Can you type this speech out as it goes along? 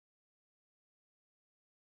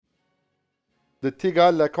The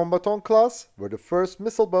IIa Combattante class were the first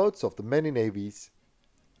missile boats of the many navies.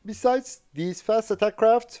 Besides, these fast attack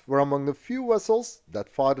crafts were among the few vessels that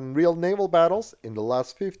fought in real naval battles in the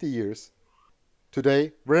last 50 years.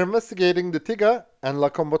 Today, we're investigating the IIa and La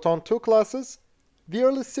Combattante II classes, the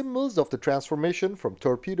early symbols of the transformation from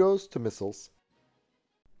torpedoes to missiles.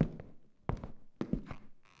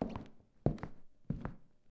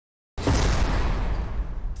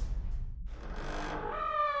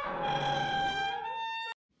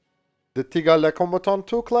 The IIa La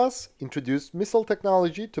Combattante II class introduced missile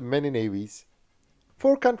technology to many navies.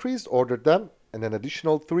 4 countries ordered them, and an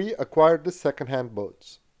additional 3 acquired the second-hand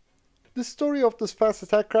boats. The story of this fast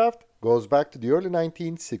attack craft goes back to the early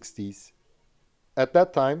 1960s. At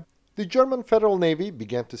that time, the German Federal Navy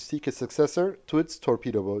began to seek a successor to its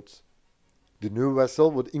torpedo boats. The new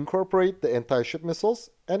vessel would incorporate the anti-ship missiles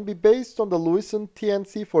and be based on the Lewison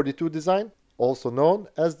TNC-42 design, also known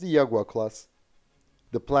as the Jaguar class.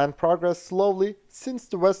 The plan progressed slowly since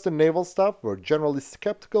the Western naval staff were generally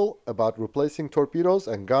skeptical about replacing torpedoes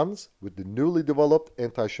and guns with the newly developed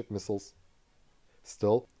anti-ship missiles.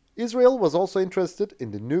 Still, Israel was also interested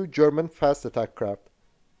in the new German fast attack craft.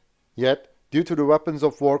 Yet, due to the Weapons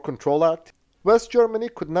of War Control Act, West Germany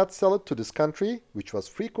could not sell it to this country, which was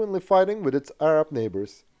frequently fighting with its Arab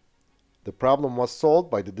neighbors. The problem was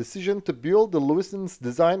solved by the decision to build the Lewison's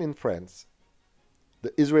design in France.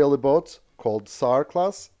 The Israeli boats, called Sa'ar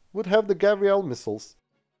class, would have the Gabriel missiles.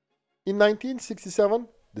 In 1967,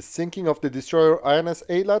 the sinking of the destroyer INS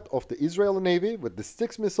Eilat of the Israeli Navy with the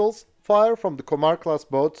Styx missiles fired from the Qamar class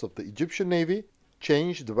boats of the Egyptian Navy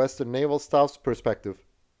changed the Western naval staff's perspective.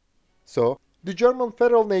 So, the German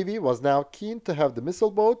Federal Navy was now keen to have the missile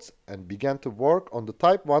boats and began to work on the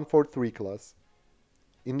Type 143 class.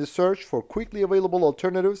 In the search for quickly available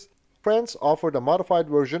alternatives, France offered a modified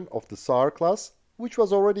version of the Sa'ar class, which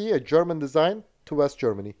was already a German design, to West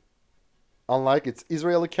Germany. Unlike its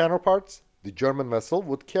Israeli counterparts, the German vessel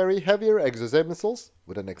would carry heavier exocet missiles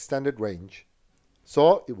with an extended range.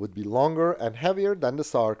 So it would be longer and heavier than the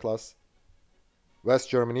Sa'ar class.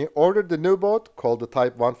 West Germany ordered the new boat called the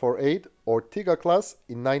Type 148 or IIa class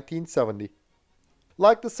in 1970.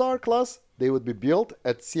 Like the Sa'ar class, they would be built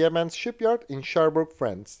at Siemens shipyard in Cherbourg,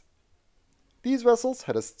 France. These vessels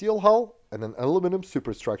had a steel hull and an aluminum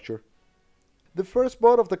superstructure. The first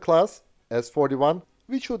boat of the class, S-41,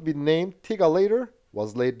 which would be named IIa later,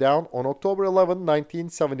 was laid down on October 11,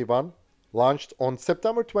 1971, launched on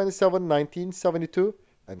September 27, 1972,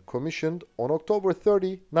 and commissioned on October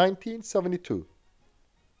 30, 1972.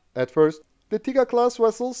 At first, the IIa class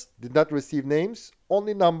vessels did not receive names,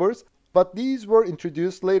 only numbers, but these were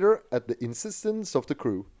introduced later at the insistence of the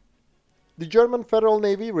crew. The German Federal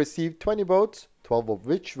Navy received 20 boats, 12 of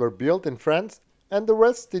which were built in France, and the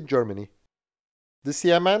rest in Germany. The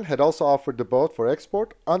Siemens had also offered the boat for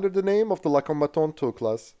export under the name of the La Combattante II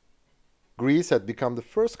class. Greece had become the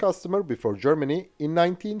first customer before Germany in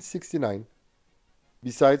 1969.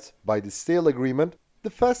 Besides, by the sale agreement,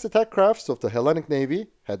 the fast attack crafts of the Hellenic Navy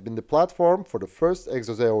had been the platform for the first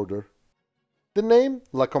exocet order. The name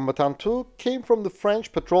La Combattante II came from the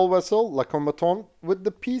French patrol vessel La Combattante with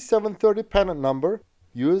the P730 pennant number,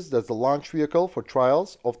 used as the launch vehicle for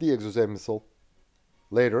trials of the exocet missile.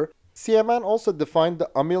 Later, Siemens also defined the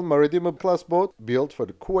Amil Maritime class boat built for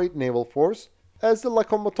the Kuwait Naval Force as the La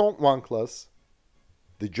Combattante I class.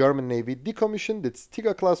 The German Navy decommissioned its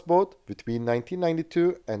IIa class boat between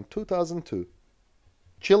 1992 and 2002.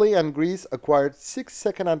 Chile and Greece acquired 6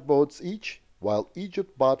 second-hand boats each, while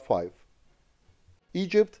Egypt bought 5.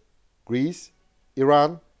 Egypt, Greece,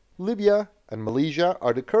 Iran, Libya, and Malaysia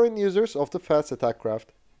are the current users of the fast attack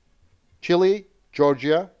craft. Chile,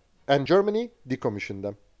 Georgia, and Germany decommissioned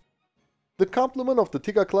them. The complement of the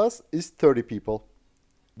IIa class is 30 people.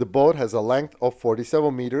 The boat has a length of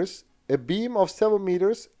 47 meters, a beam of 7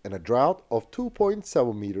 meters, and a draught of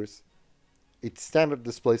 2.7 meters. Its standard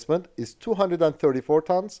displacement is 234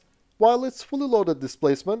 tons, while its fully loaded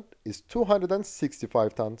displacement is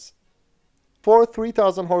 265 tons. 4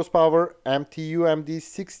 3,000 horsepower MTU-MD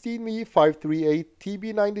 16V538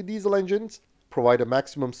 TB90 diesel engines provide a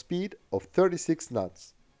maximum speed of 36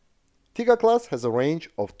 knots. IIa class has a range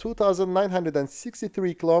of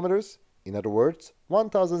 2,963 kilometers, in other words,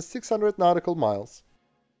 1,600 nautical miles.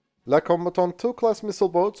 La Combattante II-class missile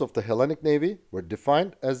boats of the Hellenic Navy were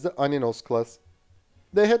defined as the Anninos class.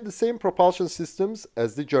 They had the same propulsion systems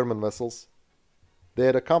as the German vessels. They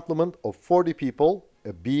had a complement of 40 people,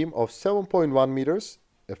 a beam of 7.1 meters,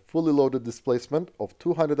 a fully loaded displacement of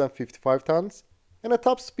 255 tons, and a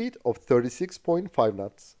top speed of 36.5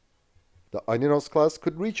 knots. The Anninos class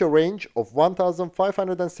could reach a range of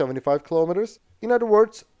 1,575 kilometers, in other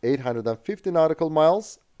words, 850 nautical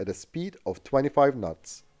miles at a speed of 25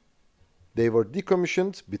 knots. They were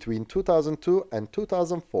decommissioned between 2002 and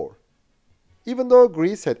 2004. Even though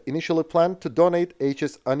Greece had initially planned to donate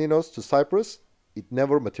HS Anninos to Cyprus, it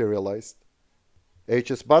never materialized.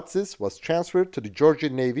 HS Vostis was transferred to the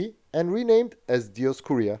Georgian Navy and renamed as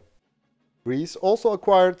Dioskuria. Greece also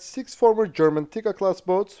acquired 6 former German IIa-class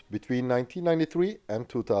boats between 1993 and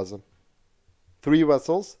 2000. 3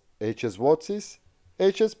 vessels, HS Vostis,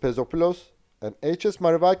 HS Pesopoulos, and HS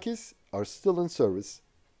Marivakis, are still in service.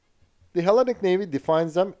 The Hellenic Navy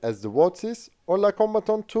defines them as the Vostis or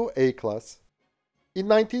Combattante IIa class. In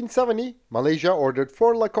 1970, Malaysia ordered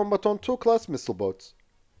 4 Combattante II-class missile boats.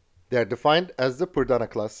 They are defined as the Perdana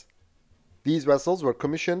class. These vessels were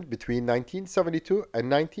commissioned between 1972 and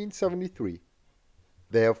 1973.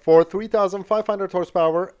 They have 4 3,500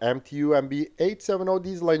 horsepower MTU-MB 870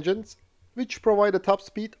 diesel engines, which provide a top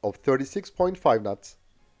speed of 36.5 knots.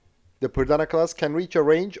 The Perdana class can reach a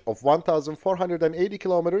range of 1,480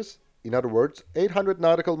 kilometers, in other words, 800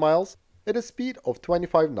 nautical miles, at a speed of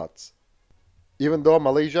 25 knots. Even though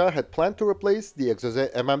Malaysia had planned to replace the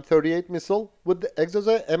Exocet MM-38 missile with the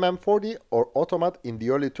Exocet MM-40 or Automat in the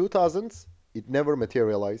early 2000s, it never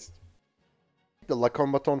materialized. The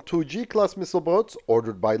Combattante IIG class missile boats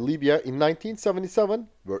ordered by Libya in 1977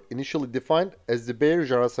 were initially defined as the Beir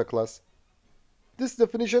Grassa class. This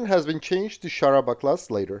definition has been changed to Sharaba class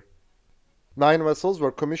later. 9 vessels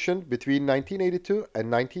were commissioned between 1982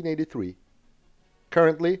 and 1983.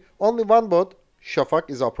 Currently, only one boat, Shafak,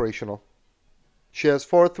 is operational. She has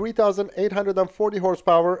 4 3,840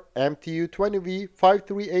 horsepower MTU-20V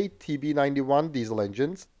 538 TB91 diesel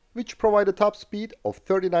engines, which provide a top speed of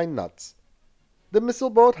 39 knots. The missile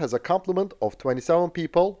boat has a complement of 27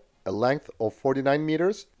 people, a length of 49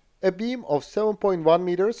 meters, a beam of 7.1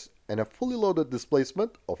 meters, and a fully loaded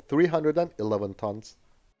displacement of 311 tons.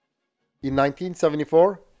 In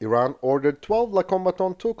 1974, Iran ordered 12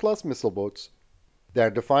 Combattante II-class missile boats. They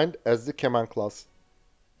are defined as the Kaman class.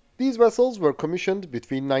 These vessels were commissioned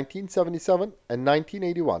between 1977 and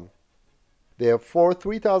 1981. They have 4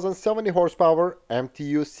 3,070 horsepower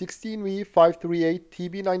MTU 16V 538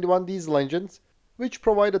 TB91 diesel engines, which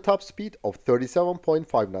provide a top speed of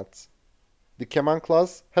 37.5 knots. The Kaman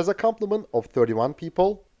class has a complement of 31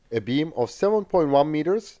 people, a beam of 7.1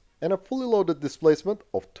 meters, and a fully loaded displacement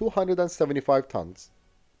of 275 tons.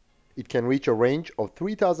 It can reach a range of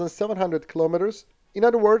 3,700 kilometers, in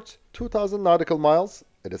other words, 2,000 nautical miles,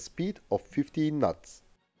 at a speed of 15 knots.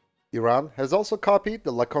 Iran has also copied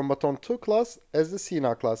the Combattante II class as the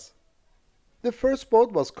Sina class. The first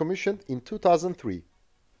boat was commissioned in 2003.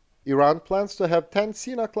 Iran plans to have 10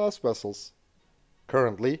 Sina class vessels.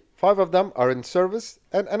 Currently, 5 of them are in service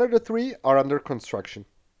and another 3 are under construction.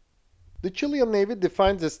 The Chilean Navy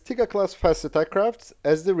defines its IIa class fast attack crafts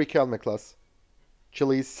as the Riquelme class.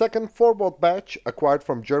 Chile's second 4-boat batch, acquired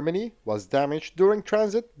from Germany, was damaged during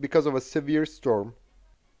transit because of a severe storm.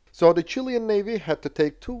 So the Chilean Navy had to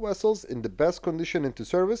take 2 vessels in the best condition into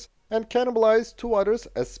service and cannibalize 2 others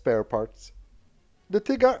as spare parts. The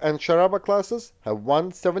IIa and Sharaba classes have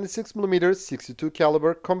one 76mm 62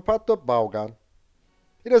 caliber compatto bow gun.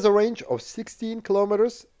 It has a range of 16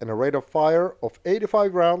 kilometers and a rate of fire of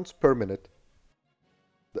 85 rounds per minute.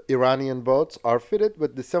 The Iranian boats are fitted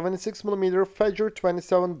with the 76mm Fajr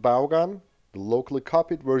 27 bow gun, the locally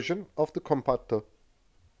copied version of the compatto.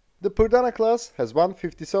 The Perdana class has one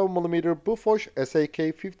 57mm Bofors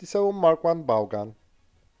SAK-57 Mark I bow gun.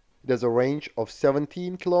 It has a range of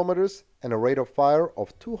 17 kilometers and a rate of fire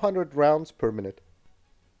of 200 rounds per minute.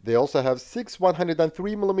 They also have 6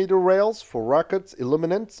 103mm rails for rockets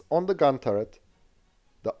illuminants on the gun turret.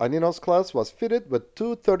 The Anninos class was fitted with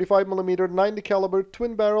 2 35mm 90 caliber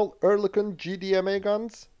twin-barrel Oerlikon GDMA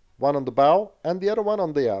guns, one on the bow and the other one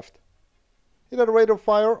on the aft. It had a rate of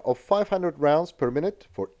fire of 500 rounds per minute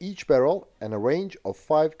for each barrel and a range of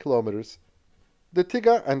 5 kilometers. The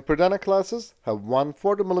IIa and Perdana classes have one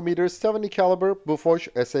 40mm 70 caliber Bofors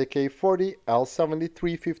SAK-40 L70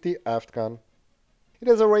 350 aft gun. It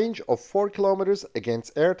has a range of 4 kilometers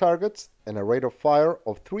against air targets and a rate of fire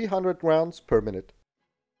of 300 rounds per minute.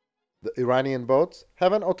 The Iranian boats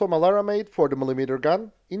have an Automalara-made 40mm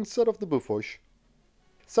gun instead of the Bofors.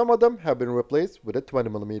 Some of them have been replaced with a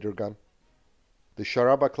 20mm gun. The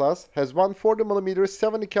Sharaba class has one 40mm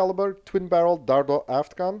 70 caliber twin-barrel Dardo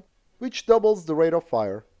aft gun, which doubles the rate of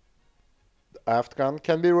fire. The aft gun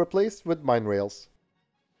can be replaced with mine rails.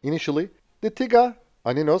 Initially, the IIa,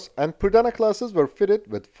 Anninos, and Perdana classes were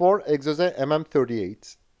fitted with 4 Exocet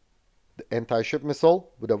MM-38s. The anti-ship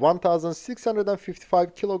missile, with a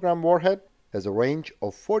 1,655 kg warhead, has a range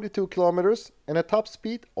of 42 km and a top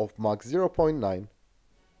speed of Mach 0.9.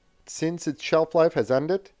 Since its shelf life has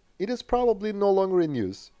ended, it is probably no longer in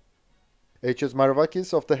use. HS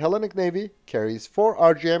Marvakis of the Hellenic Navy carries 4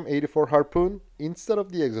 RGM-84 Harpoon instead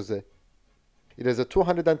of the Exose. It has a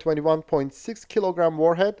 221.6 kg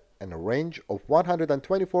warhead and a range of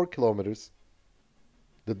 124 km.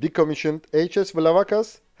 The decommissioned HS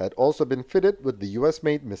Vlavakas had also been fitted with the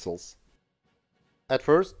US-made missiles. At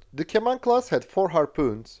first, the Kaman class had 4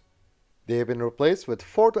 harpoons. They have been replaced with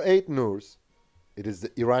 4 to 8 Noors. It is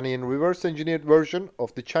the Iranian reverse-engineered version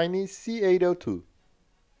of the Chinese C-802.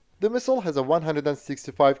 The missile has a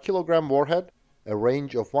 165 kg warhead, a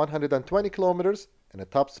range of 120 km, and a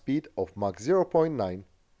top speed of Mach 0.9.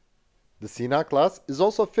 The Sina class is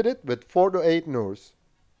also fitted with 4 to 8 Noors.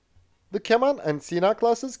 The Kaman and Sina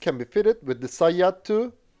classes can be fitted with the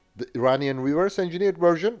Sayyad-2, the Iranian reverse-engineered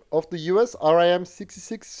version of the US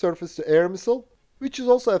RIM-66 surface-to-air missile, which is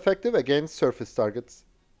also effective against surface targets.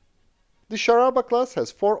 The Sharaba class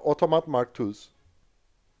has 4 Automat Mark IIs.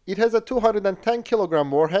 It has a 210 kg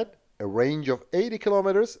warhead, a range of 80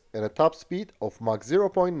 km, and a top speed of Mach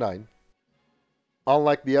 0.9.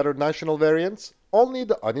 Unlike the other national variants, only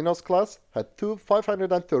the Anninos class had 2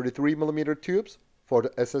 533 mm tubes for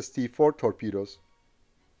the SST-4 torpedoes.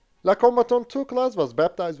 La Combattante II-class was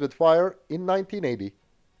baptized with fire in 1980.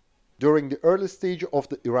 During the early stage of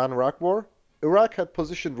the Iran-Iraq War, Iraq had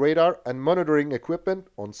positioned radar and monitoring equipment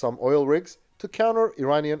on some oil rigs to counter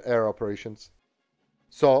Iranian air operations.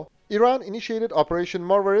 So, Iran initiated Operation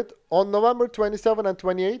Marvarid on November 27 and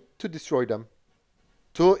 28 to destroy them.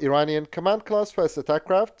 2 Iranian command-class fast attack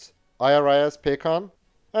crafts, IRIS Pekan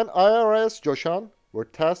and IRIS Joshan, were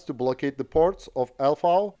tasked to blockade the ports of Al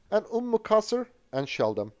Fao and Qasr and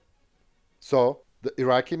shell them. So, the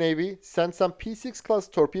Iraqi Navy sent some P-6 class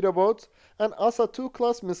torpedo boats and Asa-2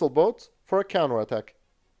 class missile boats for a counterattack.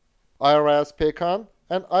 IRIS Pekan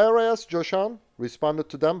and IRIS Joshan responded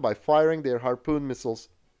to them by firing their Harpoon missiles.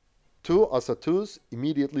 2 Asa-2s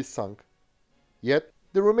immediately sunk. Yet,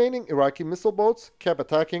 the remaining Iraqi missile boats kept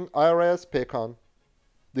attacking IRIS Pekan.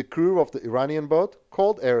 The crew of the Iranian boat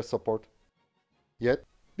called air support. Yet,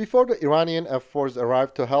 before the Iranian F-4s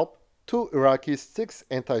arrived to help, 2 Iraqi 6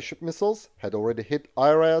 anti-ship missiles had already hit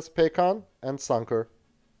IRIS Pekan and sunk her.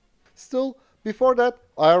 Still, before that,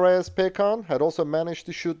 IRIS Pekan had also managed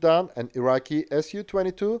to shoot down an Iraqi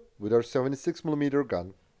Su-22 with her 76mm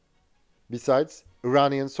gun. Besides,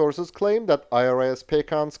 Iranian sources claim that IRIS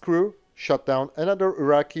Pekan's crew shot down another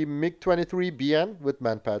Iraqi MiG-23BN with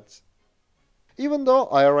manpads. Even though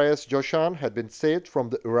IRIS Joshan had been saved from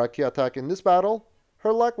the Iraqi attack in this battle,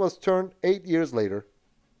 her luck was turned 8 years later.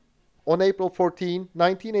 On April 14,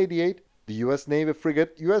 1988, the US Navy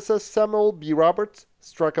frigate USS Samuel B. Roberts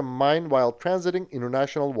struck a mine while transiting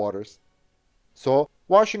international waters. So,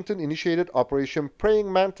 Washington initiated Operation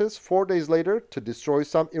Praying Mantis 4 days later to destroy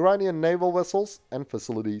some Iranian naval vessels and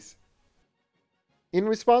facilities. In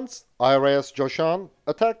response, IRIS Joshan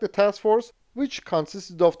attacked the task force, which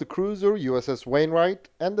consisted of the cruiser USS Wainwright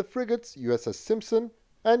and the frigates USS Simpson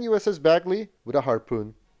and USS Bagley with a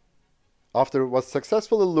harpoon. After it was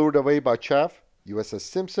successfully lured away by chaff, USS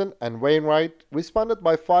Simpson and Wainwright responded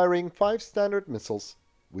by firing 5 Standard missiles,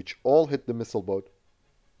 which all hit the missile boat.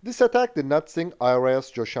 This attack did not sink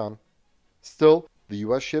IRIS Joshan. Still, the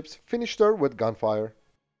US ships finished her with gunfire.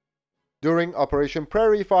 During Operation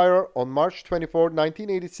Prairie Fire on March 24,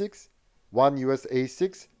 1986, one US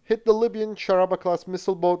A-6 hit the Libyan Sharaba class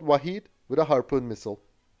missile boat Wahid with a Harpoon missile.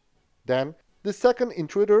 Then, the second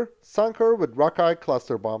intruder sunk her with Rockeye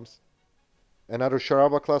cluster bombs. Another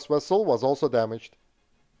Sharaba class vessel was also damaged.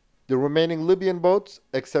 The remaining Libyan boats,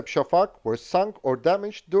 except Shafak, were sunk or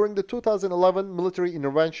damaged during the 2011 military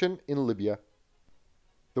intervention in Libya.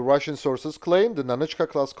 The Russian sources claim the Nanichka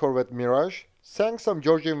class corvette Mirage sank some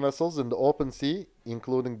Georgian vessels in the open sea,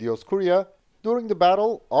 including Dioskuria, during the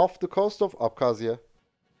battle off the coast of Abkhazia.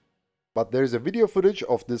 But there is a video footage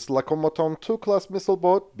of this La Combattante II-class missile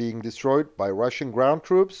boat being destroyed by Russian ground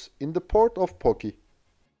troops in the port of Poki.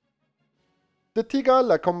 The IIga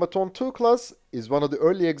La Combattante II-class is one of the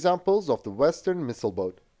early examples of the Western missile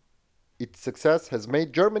boat. Its success has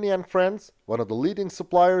made Germany and France one of the leading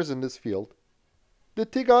suppliers in this field. The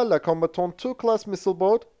IIga La Combattante II-class missile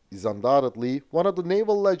boat is undoubtedly one of the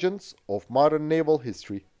naval legends of modern naval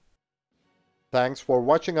history. Thanks for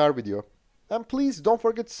watching our video, and please don't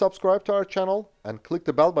forget to subscribe to our channel and click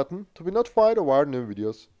the bell button to be notified of our new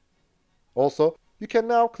videos. Also, you can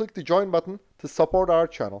now click the join button to support our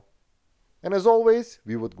channel. And as always,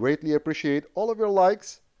 we would greatly appreciate all of your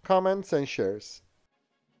likes, comments and shares.